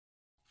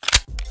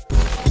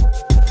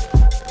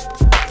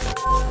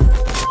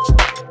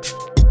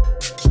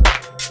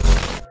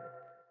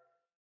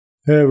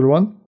Hey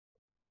everyone.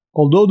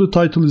 Although the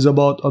title is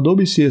about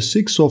Adobe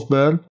CS6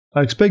 software,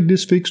 I expect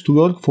this fix to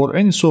work for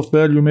any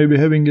software you may be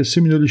having a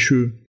similar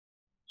issue.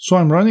 So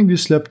I'm running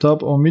this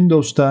laptop on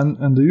Windows 10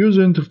 and the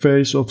user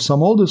interface of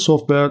some older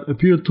software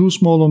appeared too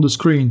small on the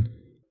screen.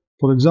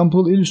 For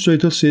example,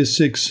 Illustrator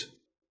CS6.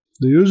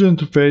 The user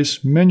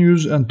interface,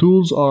 menus and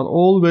tools are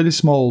all very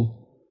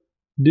small.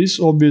 This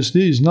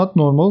obviously is not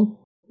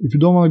normal. If you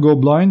don't want to go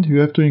blind, you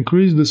have to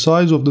increase the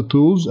size of the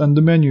tools and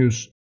the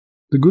menus.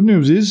 The good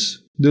news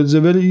is, there is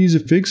a very easy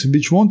fix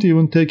which won't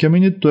even take a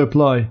minute to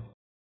apply.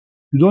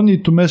 You don't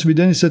need to mess with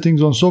any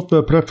settings on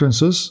software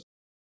preferences.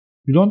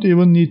 You don't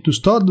even need to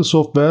start the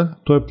software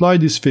to apply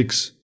this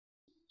fix.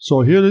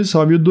 So here is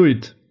how you do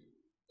it.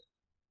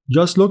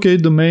 Just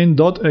locate the main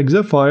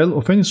 .exe file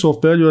of any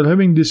software you are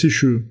having this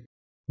issue.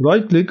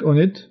 Right-click on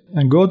it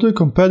and go to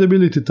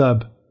Compatibility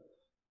tab.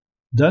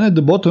 Then at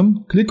the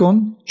bottom, click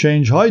on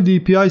Change High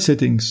DPI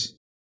Settings.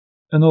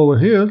 And over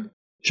here,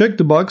 check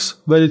the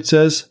box where it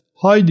says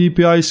High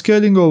DPI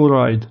Scaling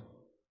Override.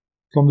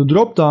 From the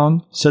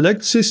drop-down,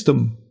 select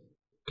System.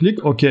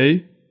 Click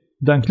OK,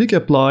 then click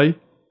Apply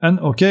and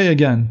OK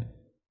again.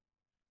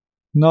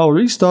 Now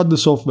restart the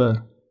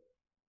software.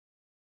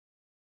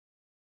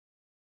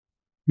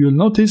 You'll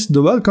notice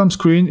the welcome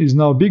screen is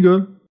now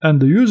bigger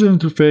and the user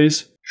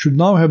interface should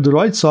now have the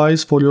right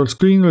size for your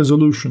screen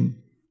resolution.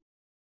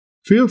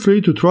 Feel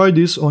free to try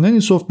this on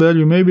any software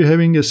you may be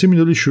having a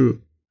similar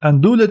issue,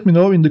 and do let me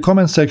know in the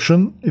comment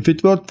section if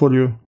it worked for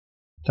you.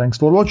 Thanks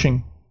for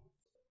watching.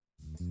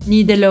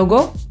 Need a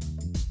logo?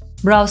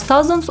 Browse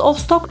thousands of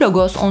stock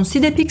logos on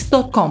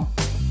cidepix.com.